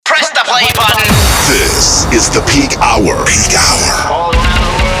Z button. This is the Peak Hour. Peak Hour.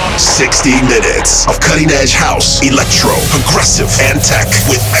 60 minutes of cutting-edge house, electro, progressive, and tech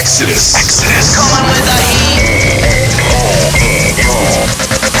with Exodus. Coming with the heat.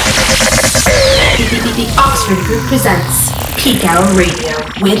 The Oxford Group presents Peak Hour Radio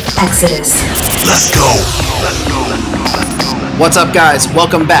with Exodus. Let's go. What's up, guys?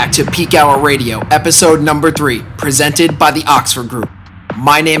 Welcome back to Peak Hour Radio, episode number 3, presented by the Oxford Group.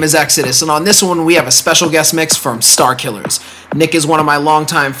 My name is Exodus, and on this one we have a special guest mix from Starkillers. Nick is one of my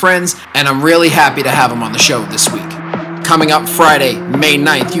longtime friends, and I'm really happy to have him on the show this week. Coming up Friday, May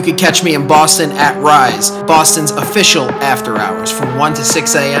 9th, you can catch me in Boston at Rise, Boston's official after hours, from 1 to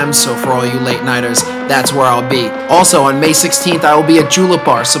 6 a.m., so for all you late nighters, that's where I'll be. Also, on May 16th, I will be at Julep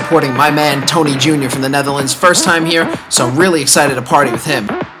Bar supporting my man Tony Jr. from the Netherlands, first time here, so I'm really excited to party with him.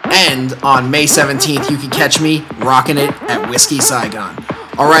 And on May 17th, you can catch me rocking it at Whiskey Saigon.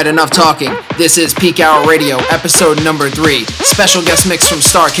 Alright, enough talking. This is Peak Hour Radio, episode number 3. Special guest mix from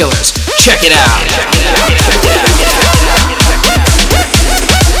Starkillers. Check it out.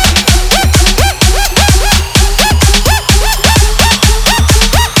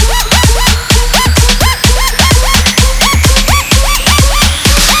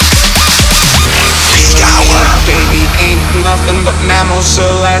 Nothing but mammals, so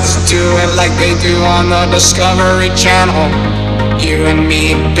let's do it like they do on the Discovery Channel. You and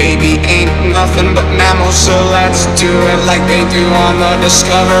me, baby, ain't nothing but mammals, so let's do it like they do on the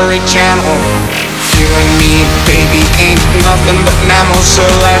Discovery Channel. You and me, baby, ain't nothing but mammals, so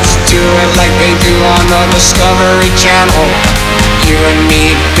let's do it like they do on the Discovery Channel. You and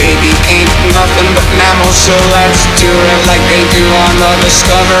me, baby, ain't nothing but mammals, so let's do it like they do on the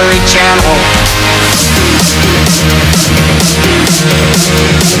Discovery Channel.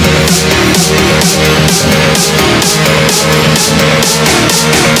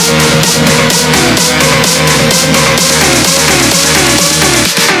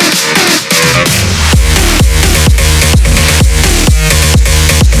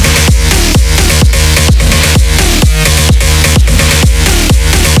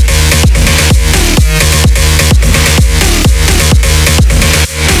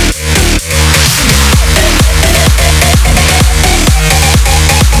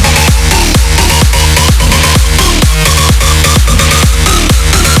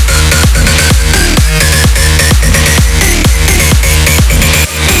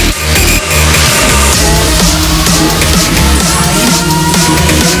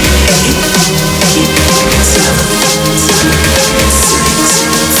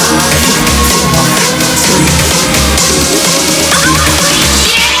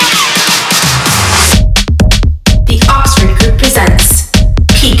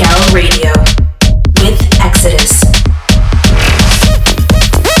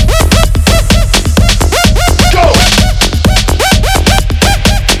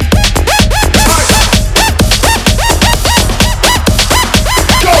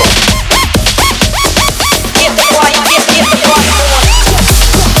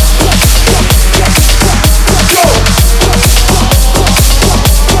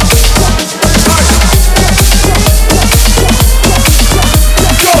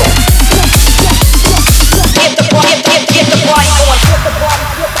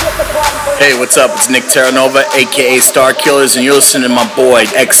 Hey, what's up? It's Nick Terranova, aka Starkillers, and you're listening to my boy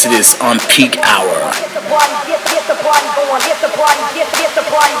Exodus on Peak Hour.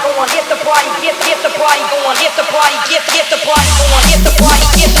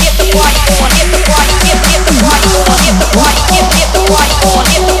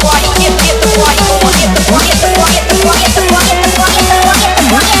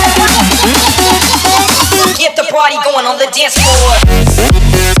 Get the party going on the dance floor.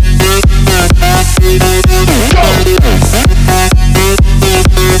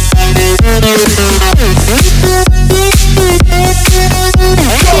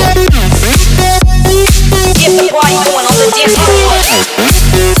 Get the party going on the dance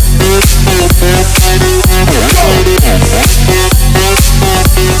floor.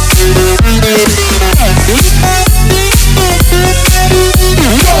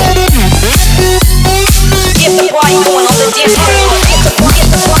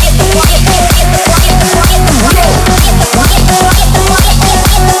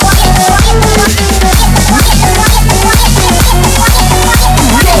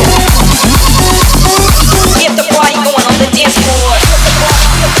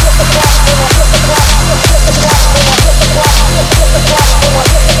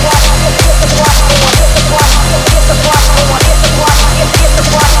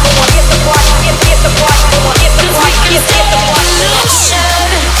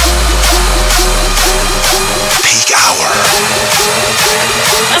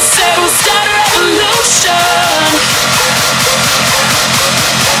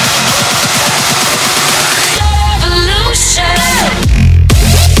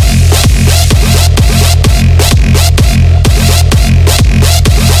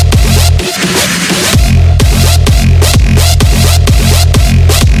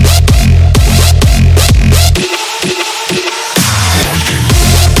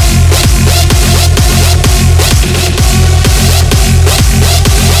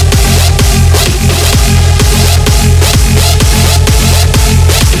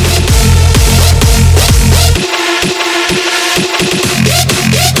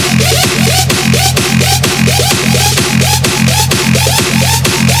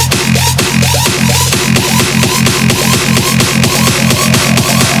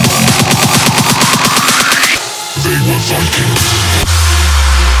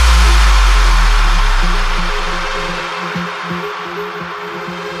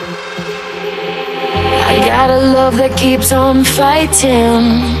 love that keeps on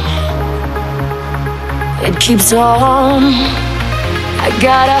fighting. It keeps on. I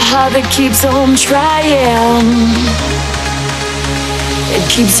got a heart that keeps on trying. It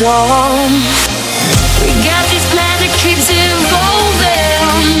keeps on. We got this plan that keeps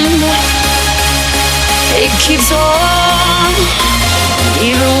evolving. It keeps on.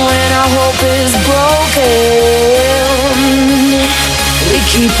 Even when our hope is broken, we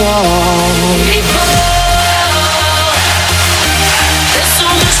keep on. There's so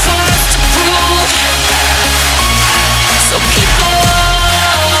much for us to prove. So keep on.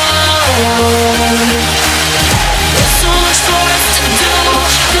 There's so much for us to do,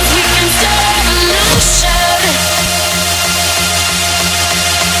 'cause we can start a revolution.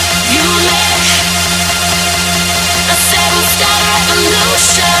 You and me, I said we'll start a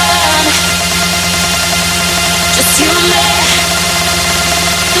revolution. Just you and me,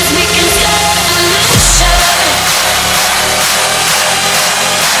 'cause we can start a revolution.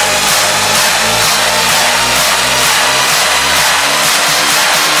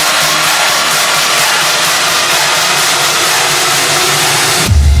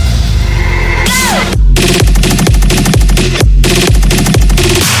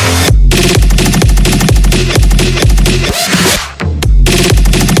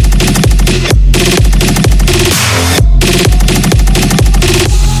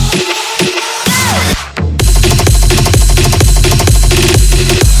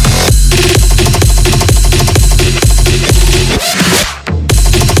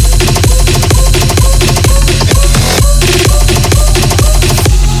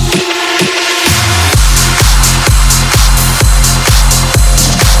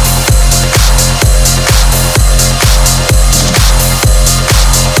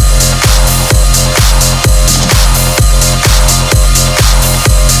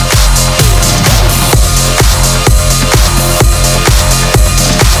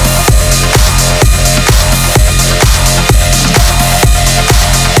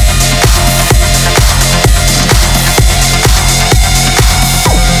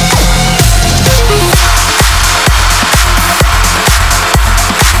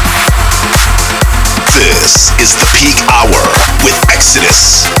 Is the Peak Hour with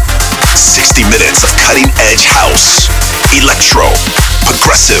Exodus. 60 minutes of cutting-edge house, electro,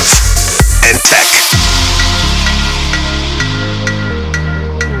 progressive, and tech.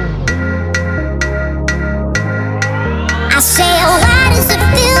 I say, oh, why does it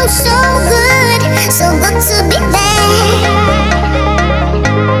feel so good to be there?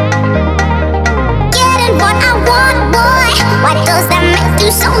 Getting what I want, boy, why does that make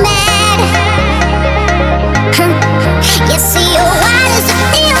you so mad? You see, oh, why does it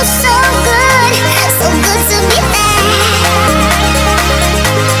feel so good to be there?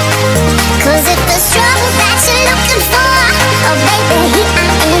 'Cause if there's trouble that you're looking for, oh baby, here I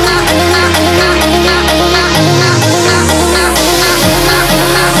am.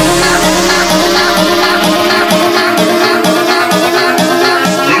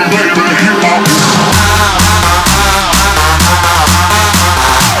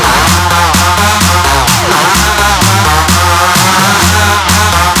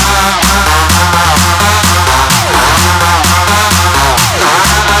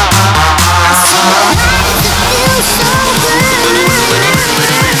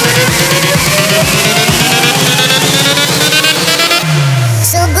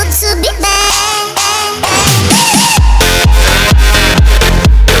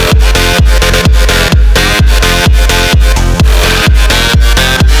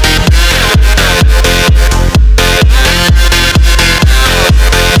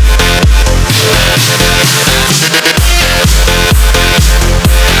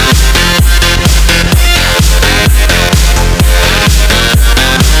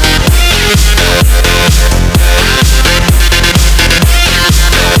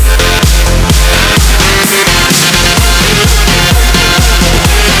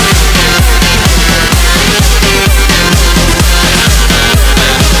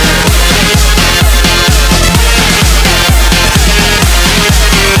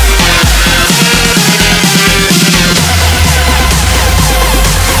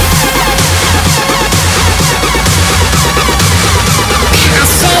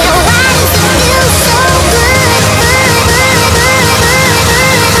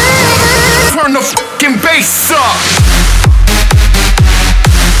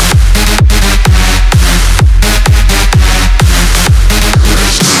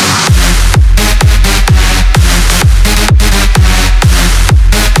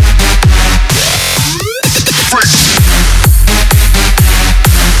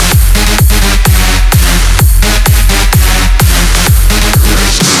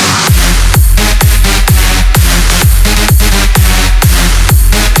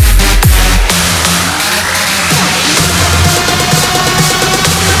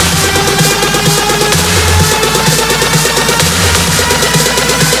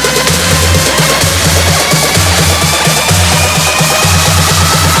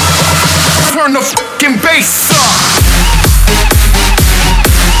 Turn the fucking bass up.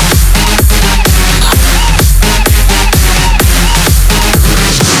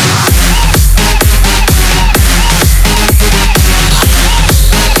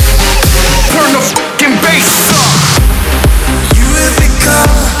 Turn the fucking bass up. You have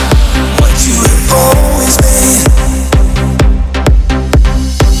become what you have always been.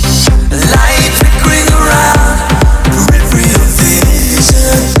 Light flickering around, peripheral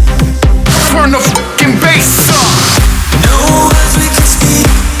vision. Turn the fucking bass up. No words we can speak,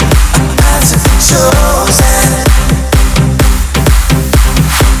 a path to be chosen.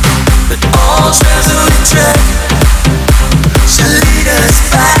 But all trails that we tread shall lead us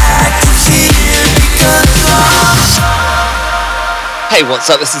back to here because of. Hey, what's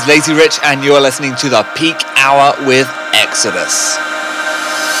up? This is Lazy Rich, and you're listening to the Peak Hour with Exodus.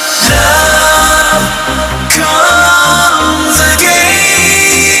 Love comes again.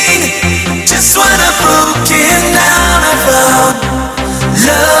 Just when I've broken down, I found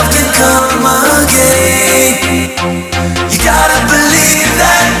love can come again. You gotta believe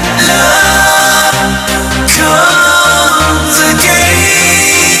that love comes again.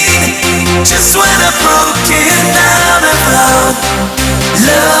 Just when I've broken down, I found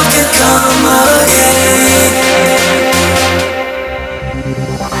love can come again.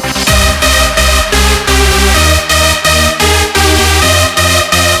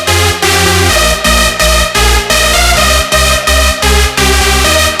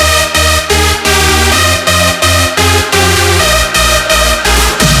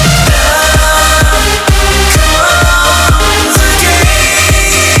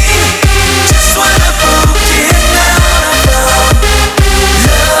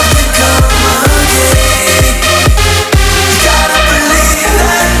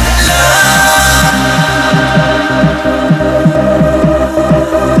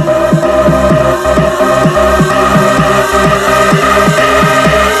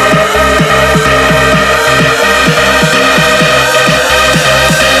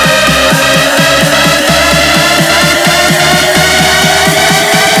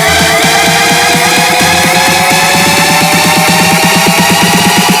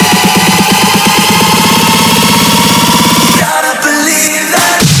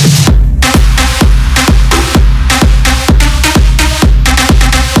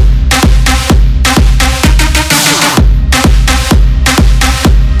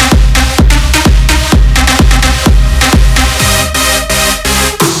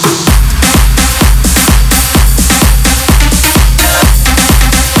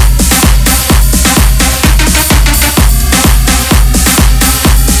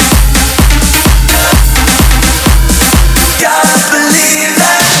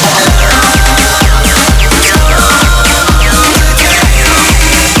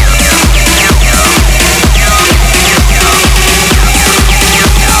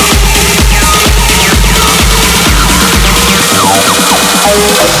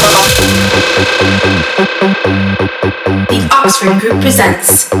 The Oxford Group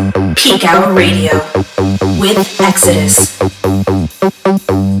presents Peak Hour Radio with Exodus.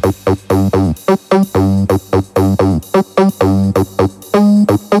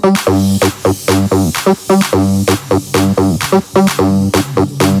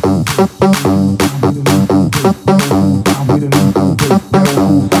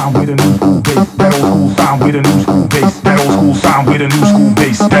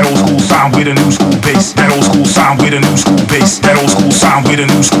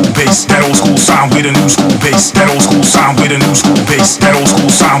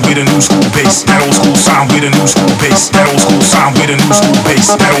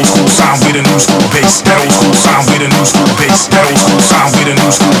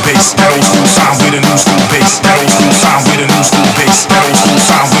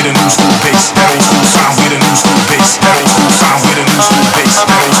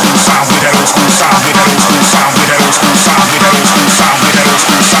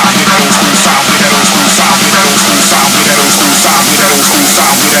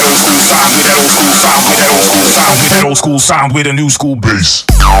 Old school sound with a new school bass.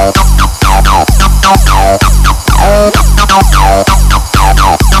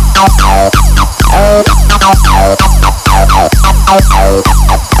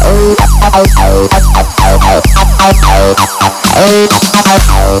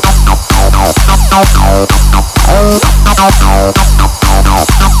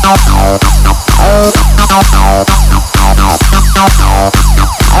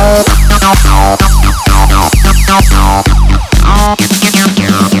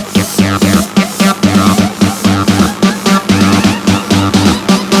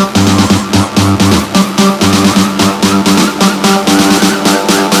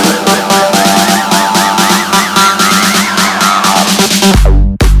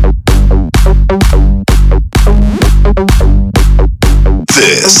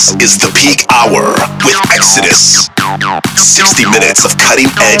 This is the Peak Hour with Exodus. 60 minutes of cutting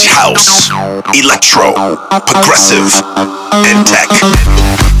edge house, electro, progressive, and tech.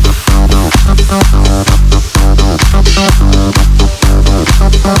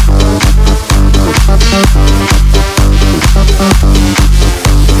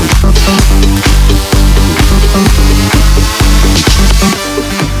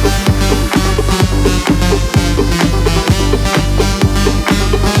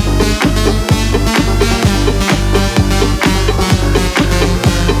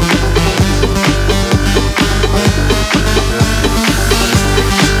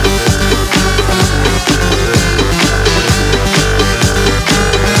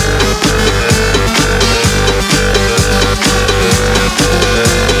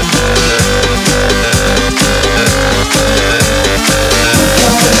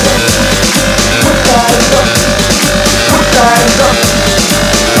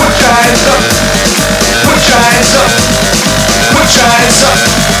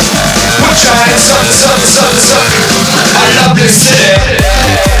 I love this city.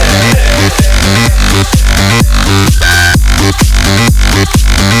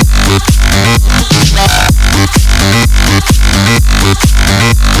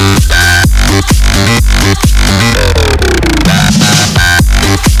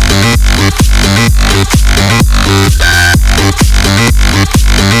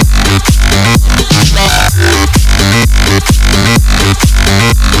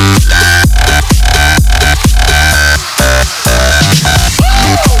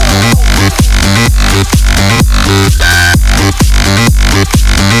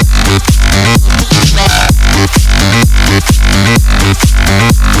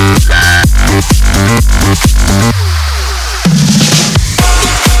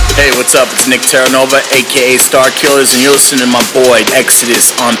 Hey, what's up? It's Nick Terranova, aka Star Killers, and you're listening to my boy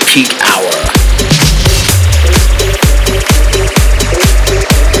Exodus on Peak Hour.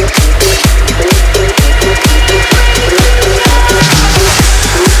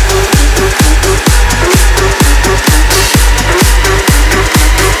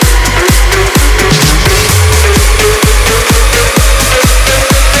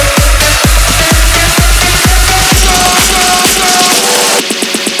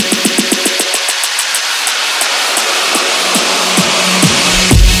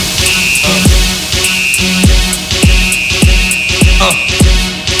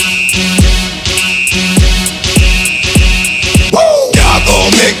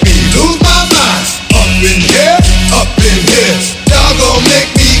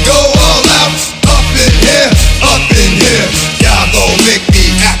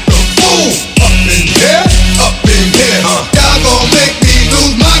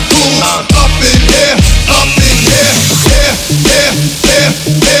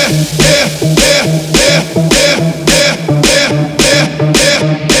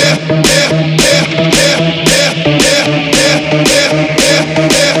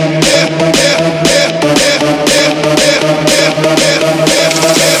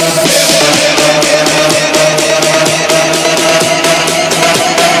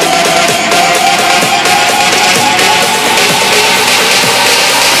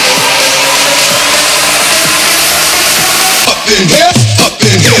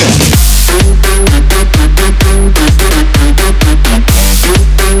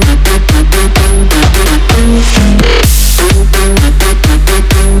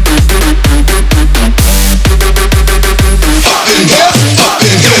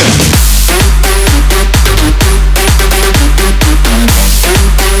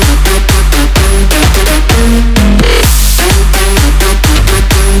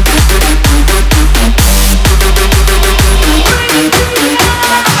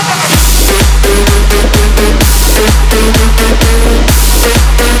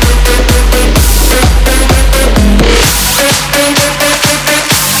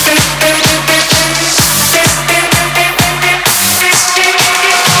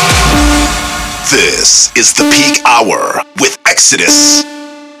 This is the Peak Hour with Exodus.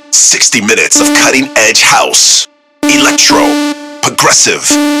 60 minutes of cutting edge house, electro, progressive,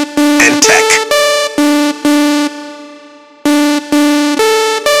 and tech.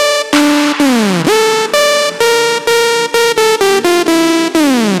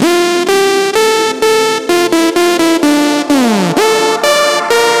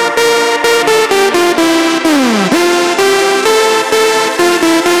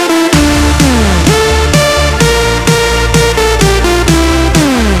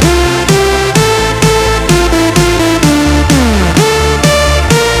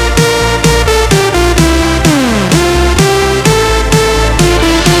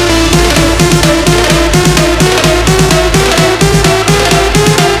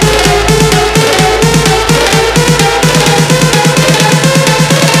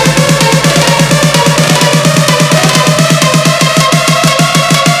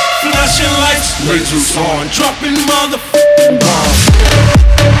 bass on, dropping motherfucking bombs.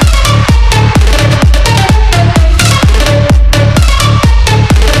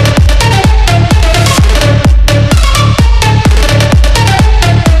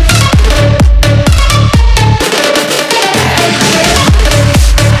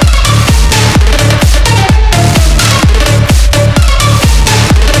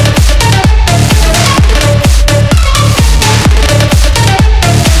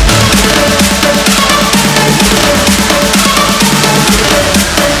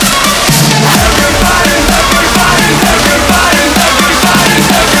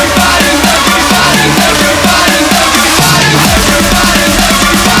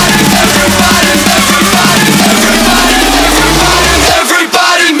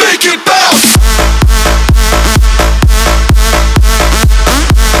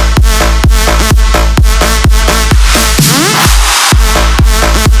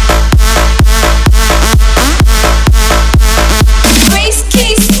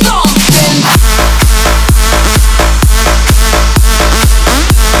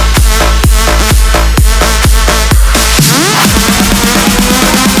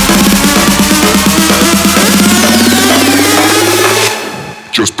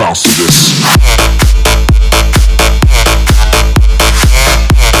 Just bounce to this.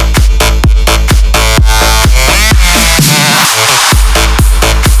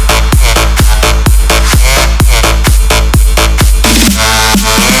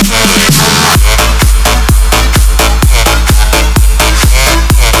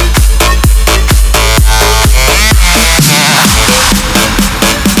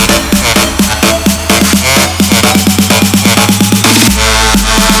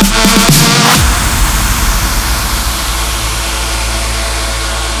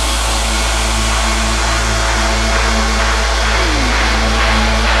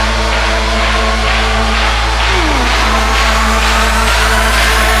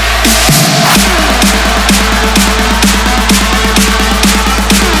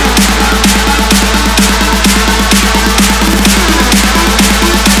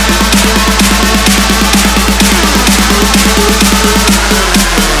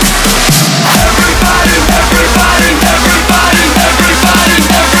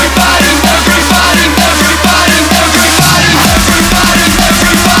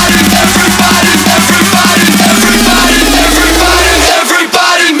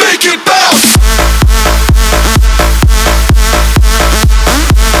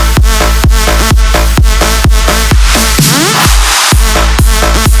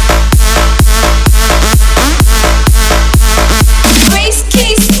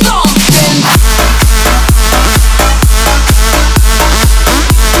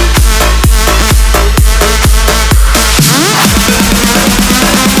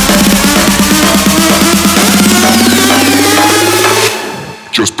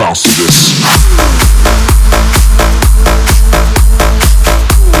 Just bounce to this.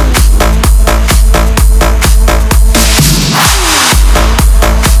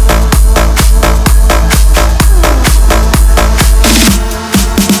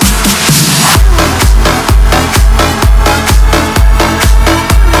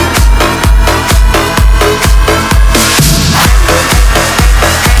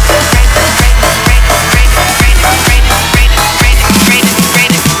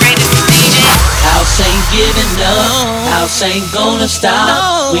 House ain't gonna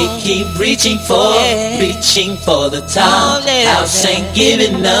stop. We keep reaching for the top. House ain't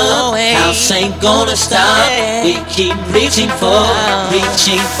giving up. House ain't gonna stop. We keep reaching for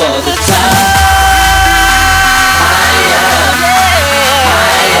the top.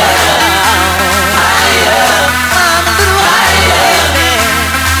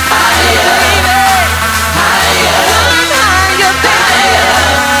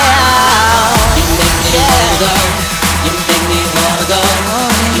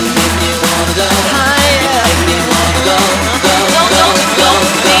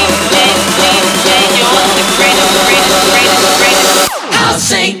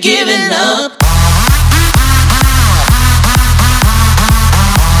 Ain't giving up.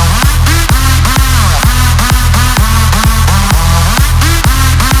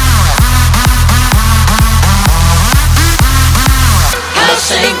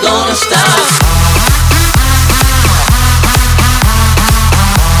 House ain't gonna stop.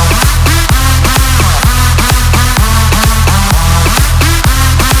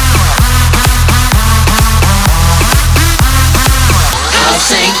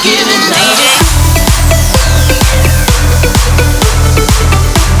 Ain't giving up.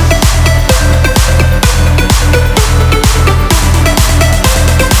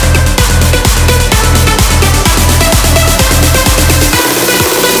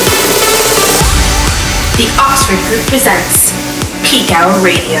 Group presents Peak Hour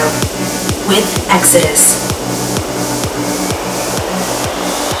Radio with Exodus.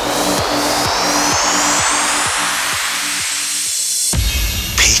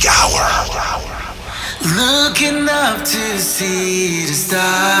 Peak Hour. Looking up to see the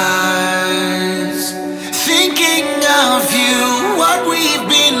stars, thinking of you, what we've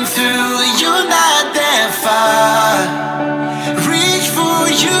been through. You're not that far. Reach for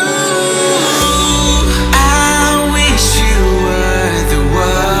you. I wish you were the one,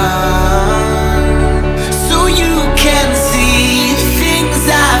 so you can see things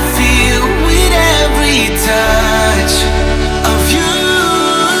I feel with every touch of you.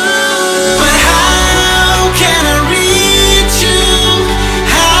 But how can I reach you?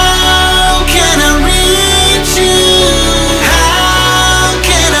 How can I reach you? How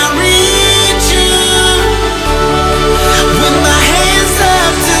can I reach you? With my hands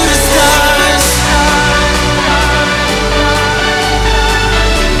up to the stars.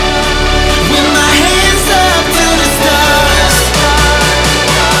 With my hands up to the stars.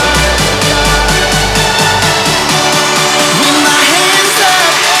 With my hands up.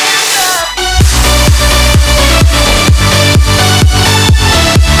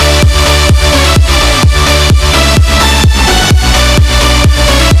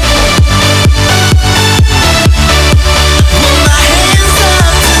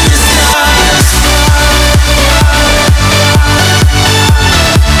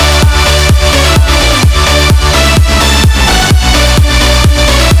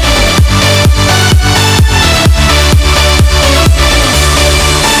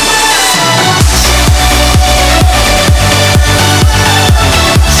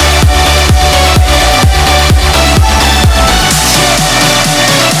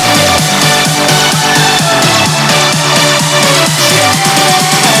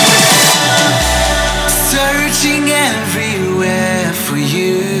 Searching everywhere for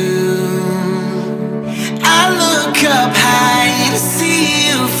you. I look up high to see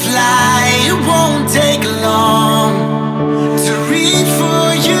you fly. It won't take long to reach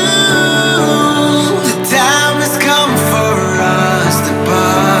for you. The time has come for us to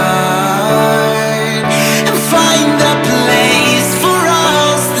part and find a place for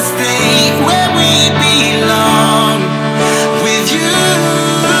us to stay where we belong with you.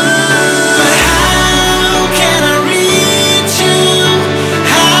 But how can I reach you?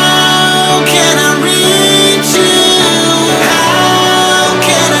 How can I reach you? How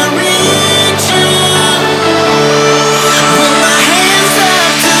can I reach you? With my hands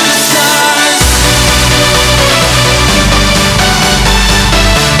up to the stars.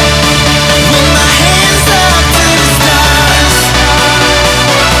 With my hands up to the stars.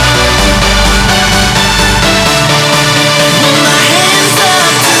 With my hands up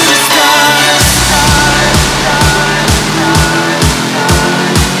to the stars.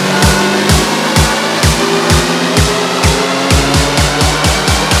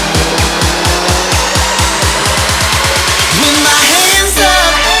 With my hands up.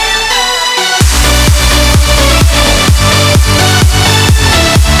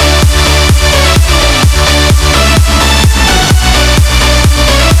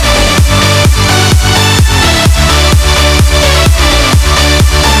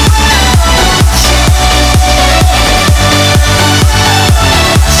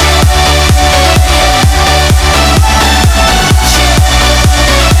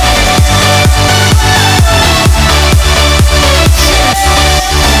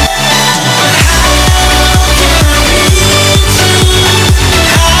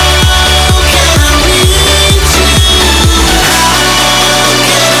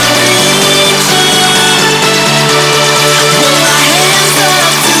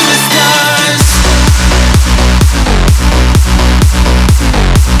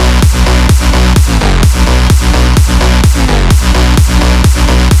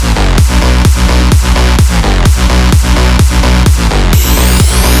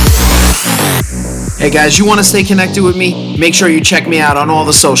 Hey guys, you want to stay connected with me? Make sure you check me out on all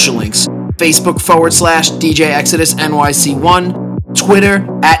the social links. Facebook.com/DJ Exodus NYC1, Twitter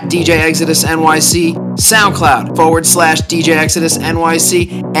 @DJ Exodus NYC, SoundCloud/DJ Exodus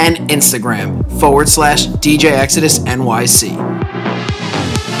NYC, and Instagram/DJ Exodus NYC.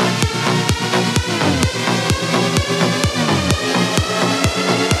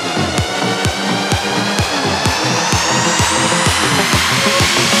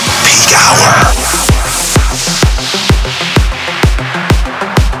 Peak Hour.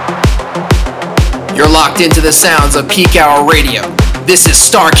 You're locked into the sounds of Peak Hour Radio. This is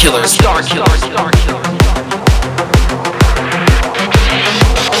Starkillers.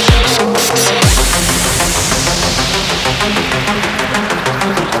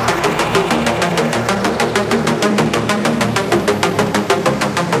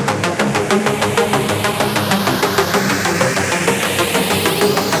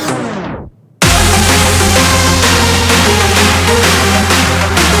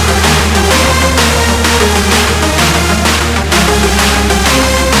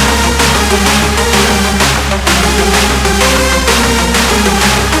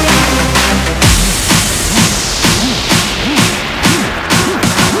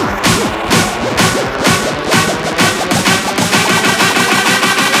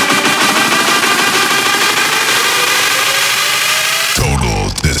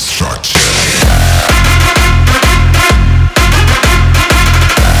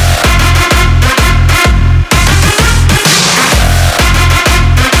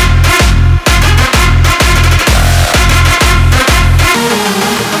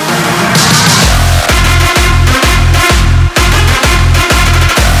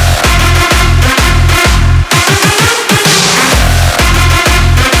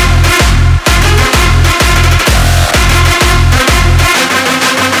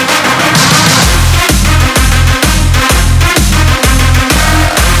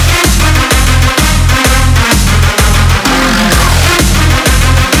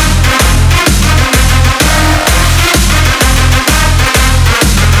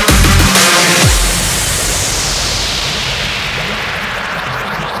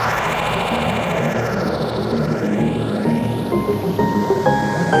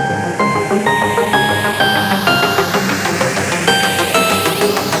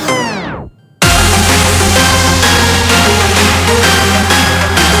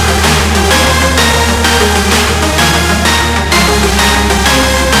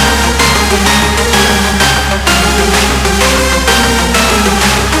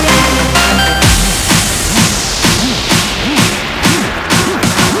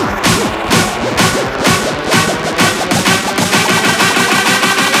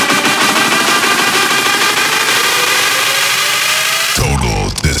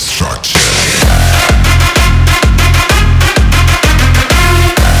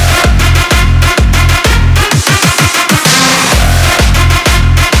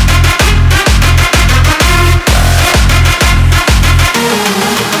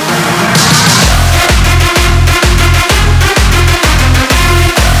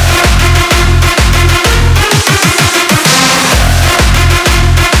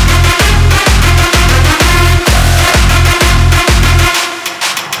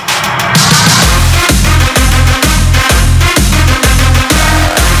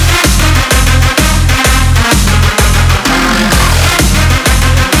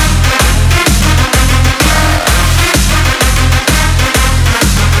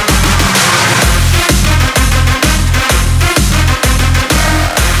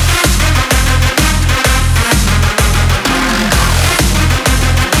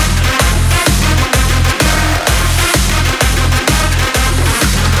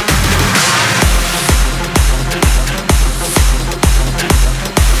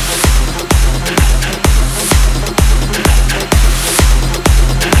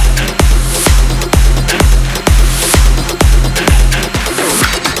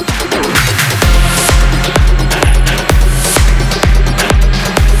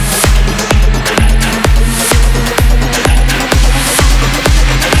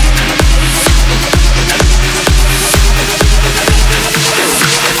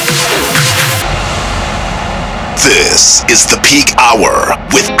 This is the Peak Hour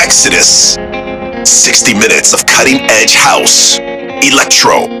with Exodus. 60 minutes of cutting-edge house,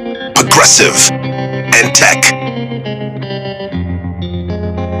 electro, progressive, and tech.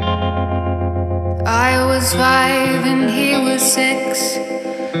 I was 5 and he was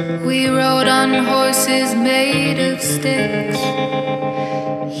 6. We rode on horses made of sticks.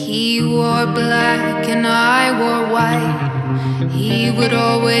 He wore black and I wore white. He would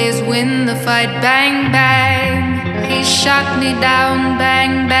always win the fight. Bang, bang. He shot me down.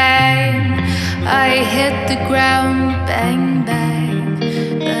 Bang, bang. I hit the ground. Bang, bang.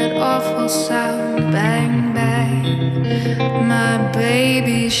 That awful sound. Bang, bang. My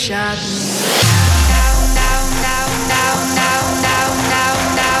baby shot me.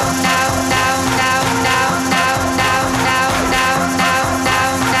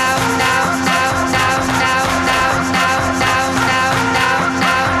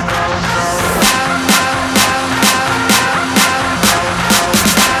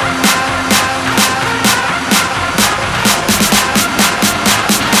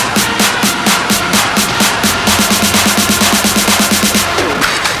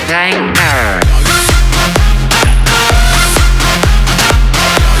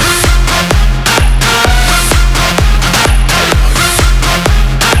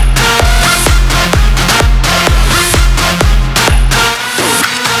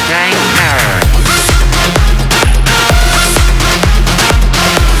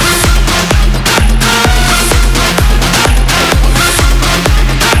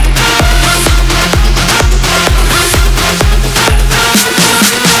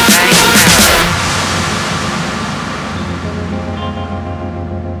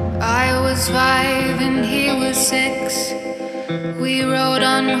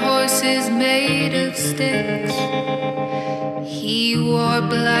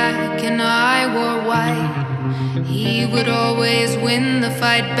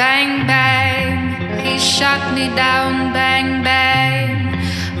 Bang, bang, he shot me down. Bang, bang,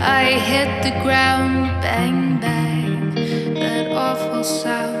 I hit the ground. Bang, bang, that awful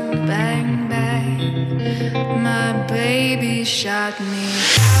sound. Bang, bang, my baby shot me.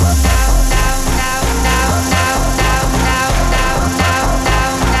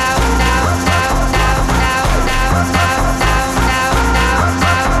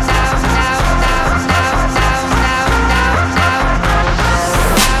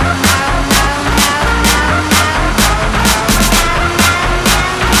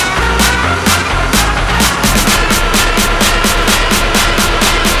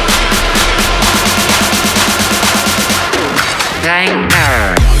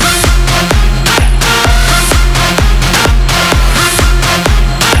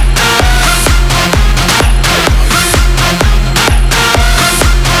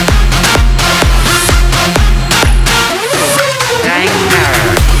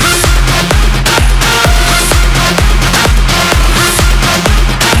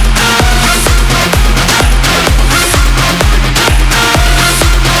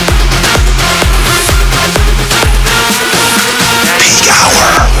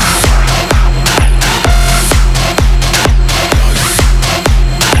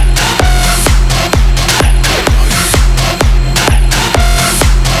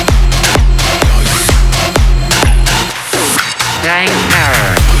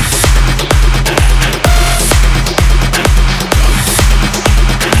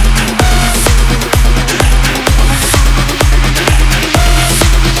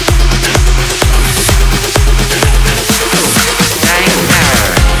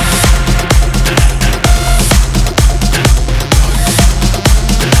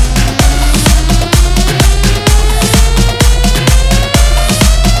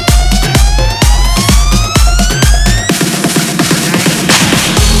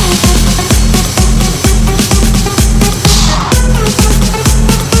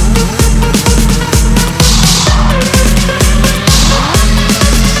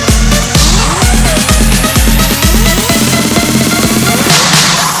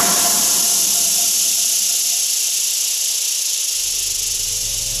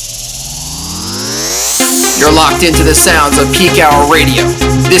 You're locked into the sounds of Peak Hour Radio.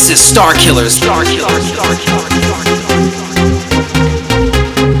 This is Star Killers. Star Killers. Star Killers.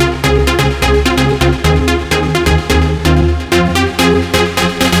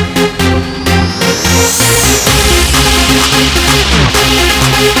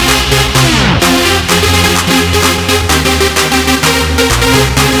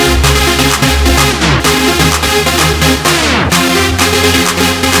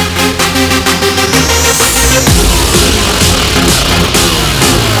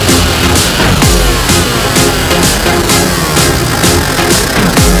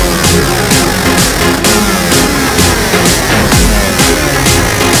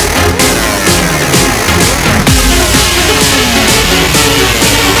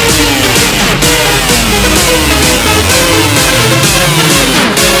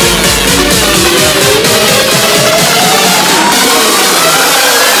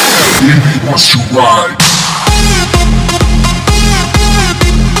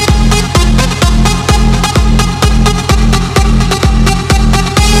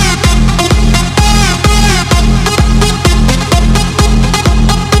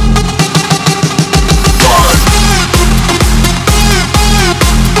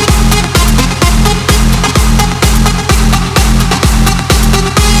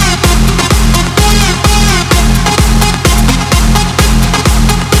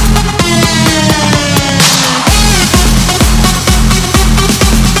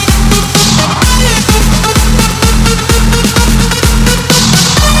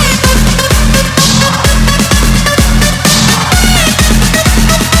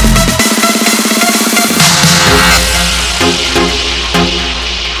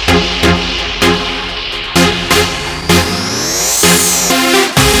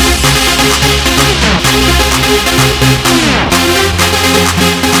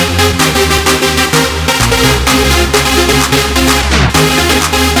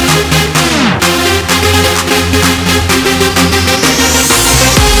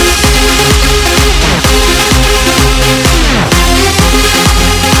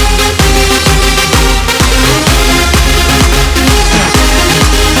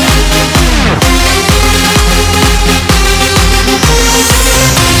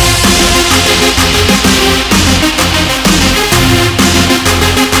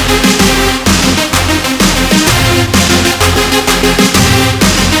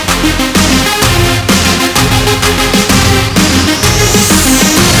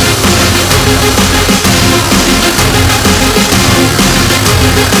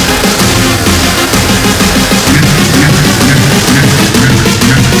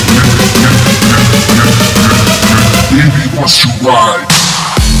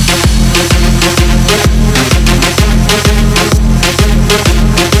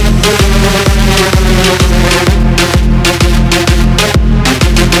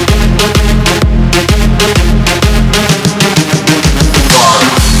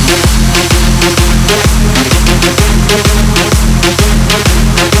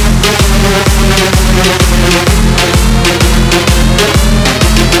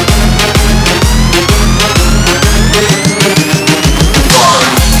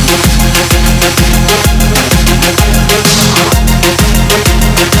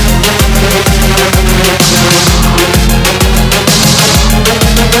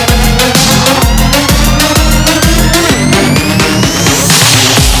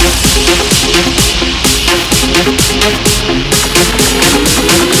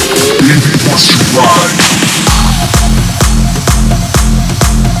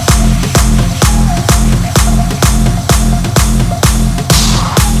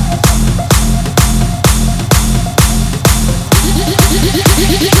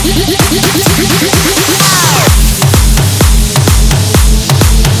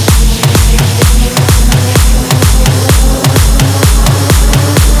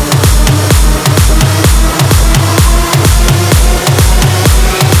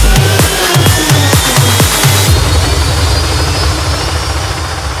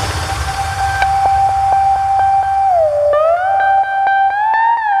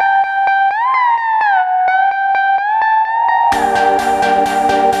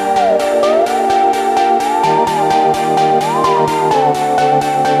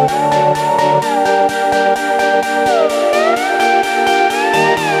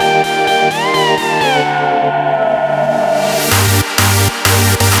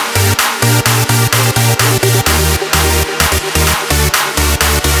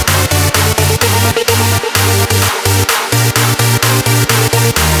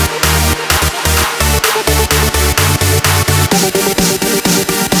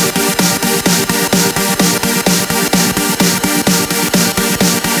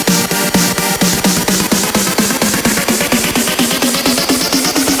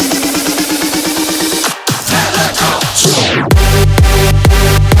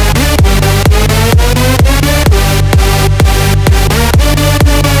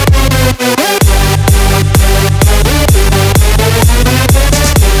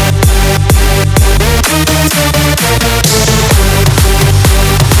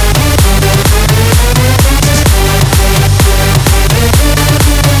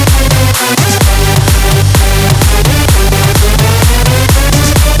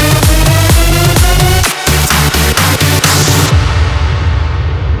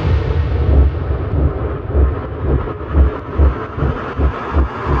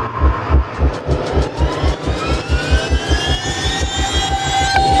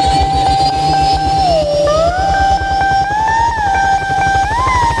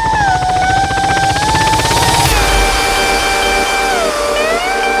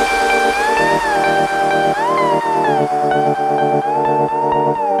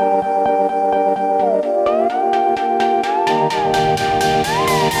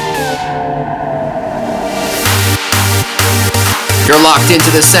 You're locked into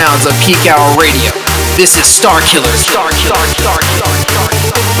the sounds of Peak Hour Radio. This is Star Killers.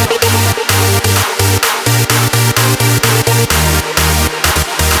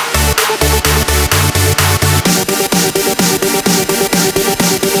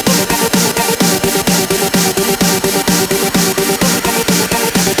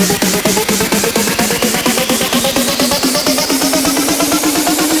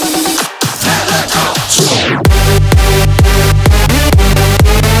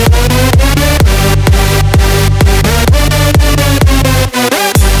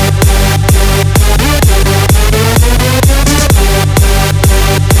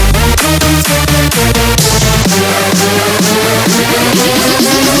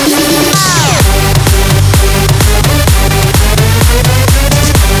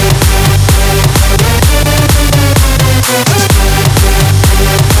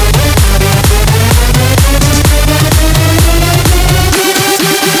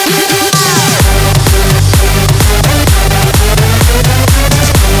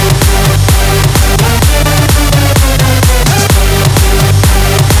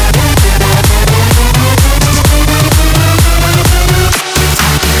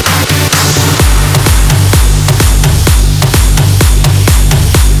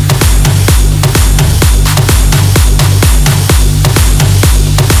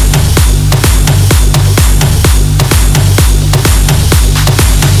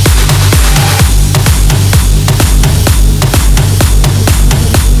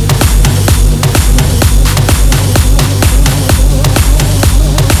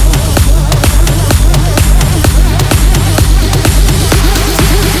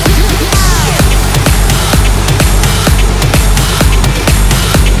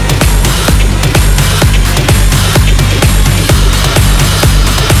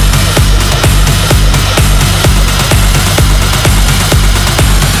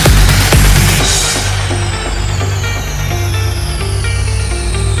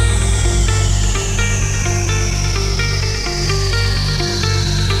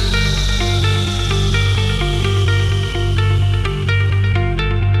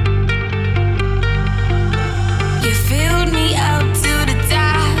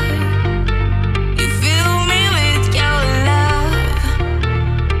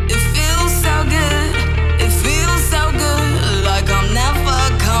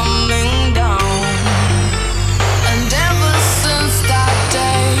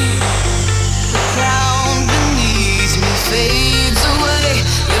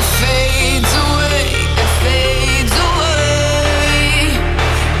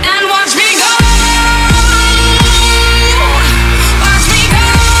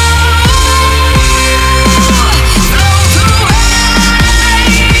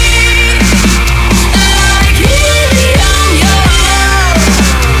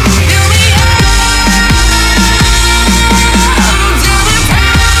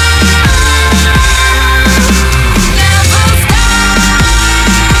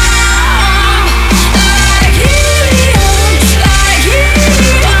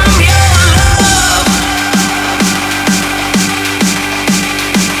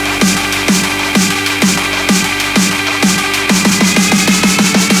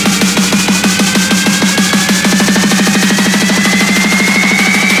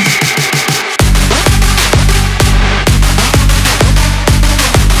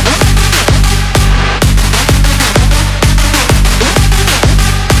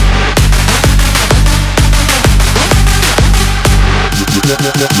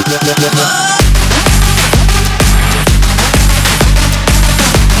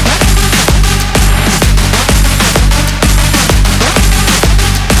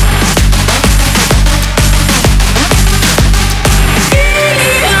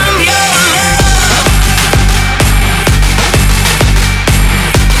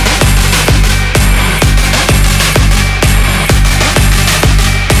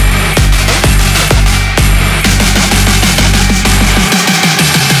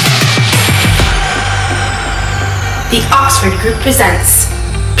 The Oxford Group presents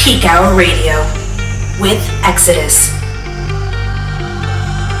Peak Hour Radio with Exodus.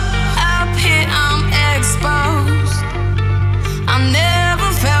 Up here I'm exposed. I never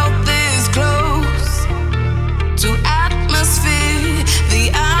felt this close to atmosphere.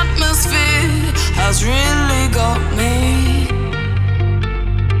 The atmosphere has really got me.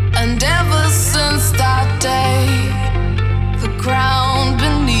 And ever since that day, the ground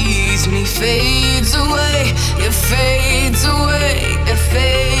beneath me fades away. It fades away. It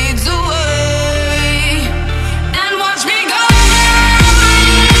fades away. And watch me go.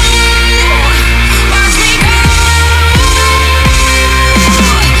 Watch me go.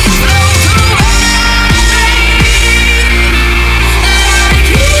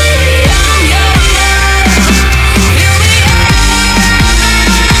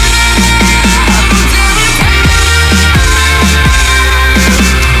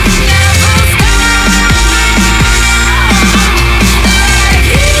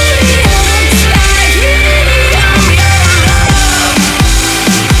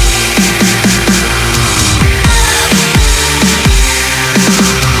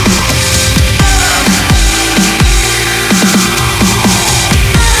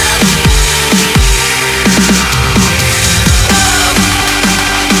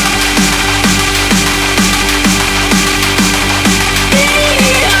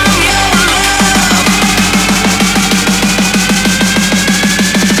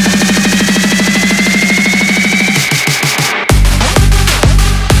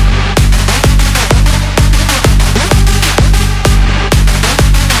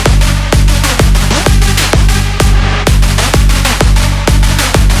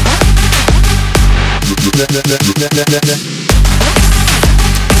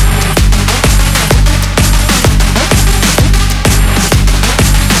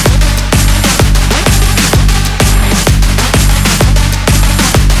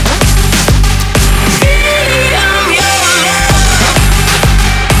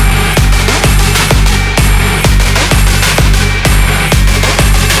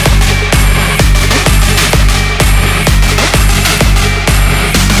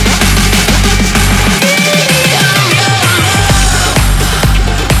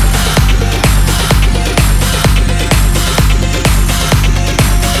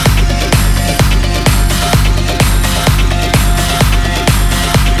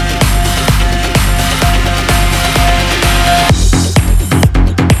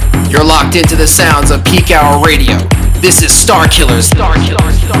 You're locked into the sounds of Peak Hour Radio. This is Star Killers.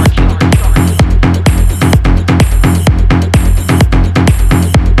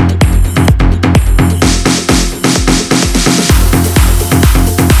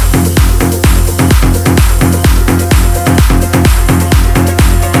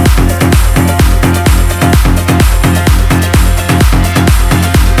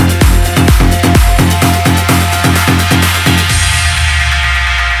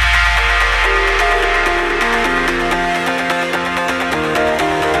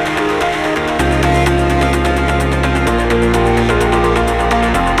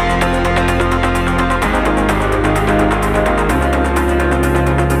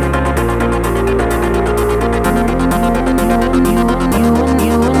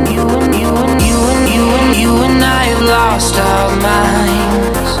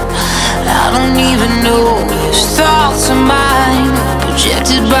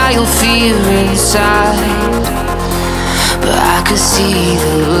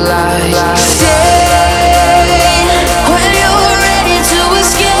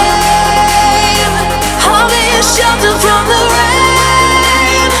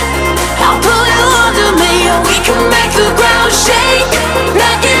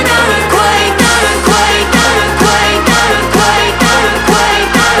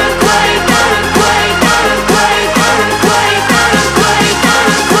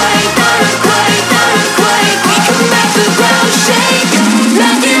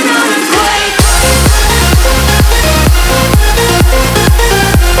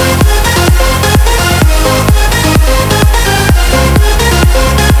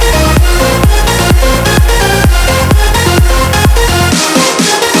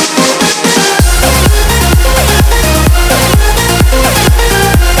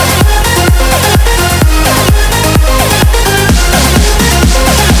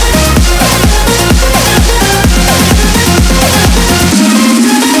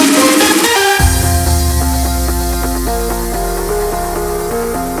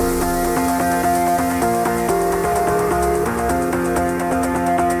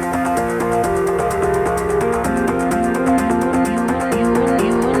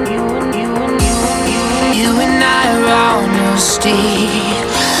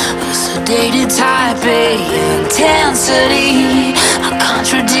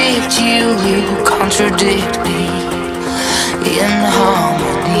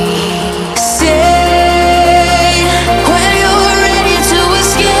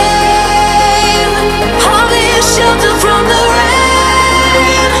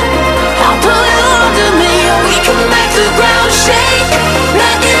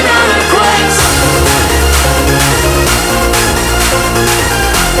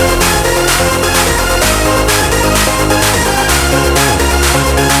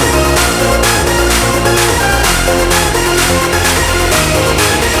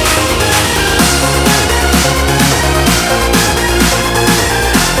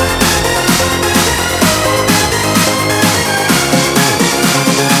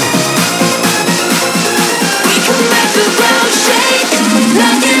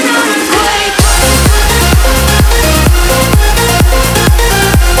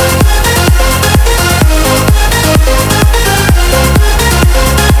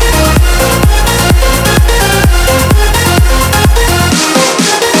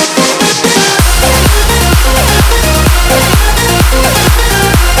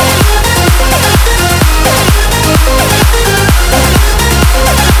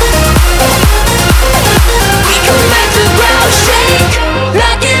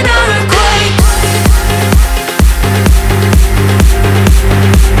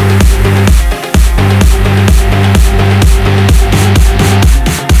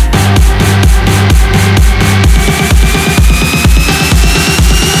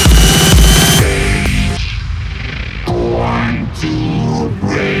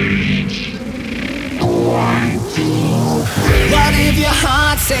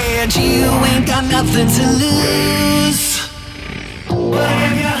 said you ain't got nothing to lose? What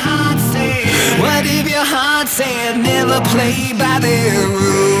if your heart said? What if your heart said never play by their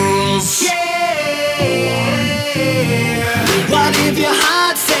rules? Yeah. What if your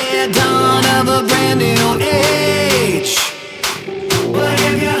heart said dawn of a brand new age? What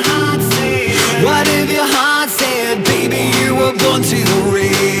if your heart said? What if your heart said, baby, you were born to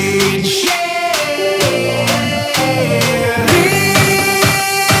rage? Yeah.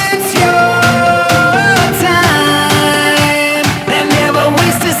 It's your time, and never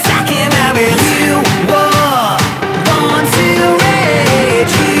waste a second of it. You were born to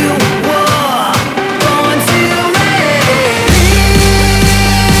rage. You were born to rage.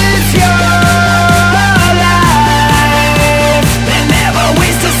 It's your life, and never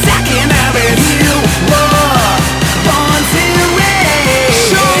waste a second of it. You were born to rage.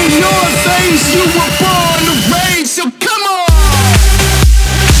 Show your face, you were born to rage. So come on.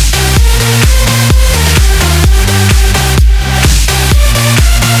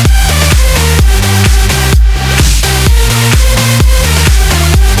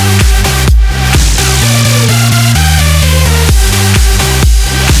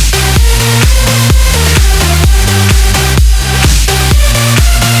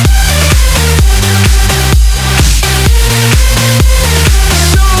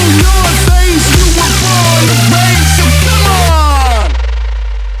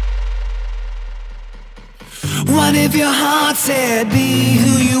 What if your heart said be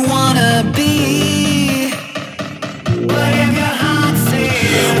who you wanna be? What if your heart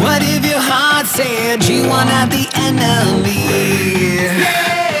said? What if your heart said you want out the enemy?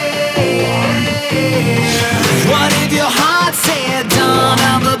 What if your heart said dawn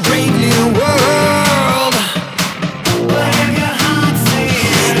of a brave new world? What if your heart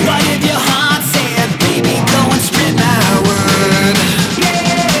said? What if your heart said, baby, go and spread my word?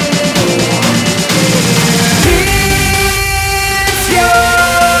 It's your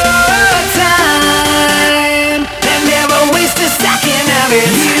time, and never waste a second of it.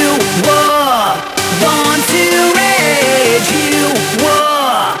 You were born to rage. You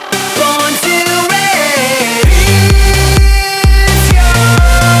were born to rage. It's your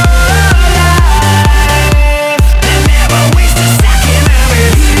life, and never waste a second of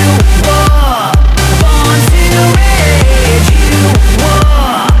it. You were born to rage. You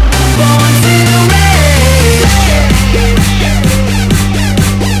were born to rage.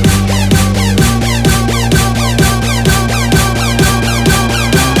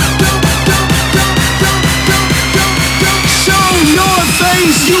 Show your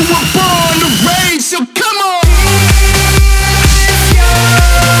face, you were born to rage, so come on! It's your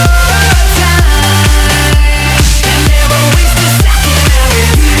time, and never waste a second of it.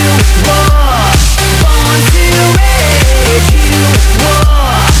 You were born to rage. You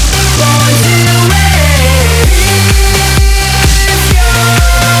were born to rage. It's your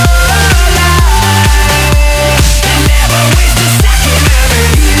life, and never waste a second of it.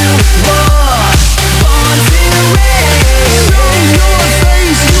 You were born to rage. Show your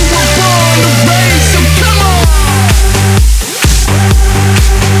face, you were born to rage, so come on!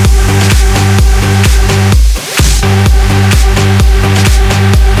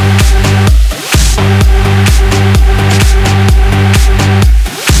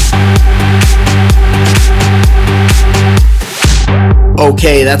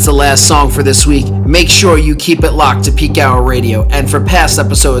 Okay, that's the last song for this week. Make sure you keep it locked to Peak Hour Radio, and for past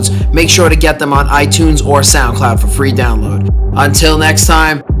episodes, make sure to get them on iTunes or SoundCloud for free download. Until next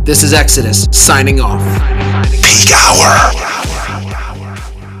time, this is Exodus, signing off. Peak Hour.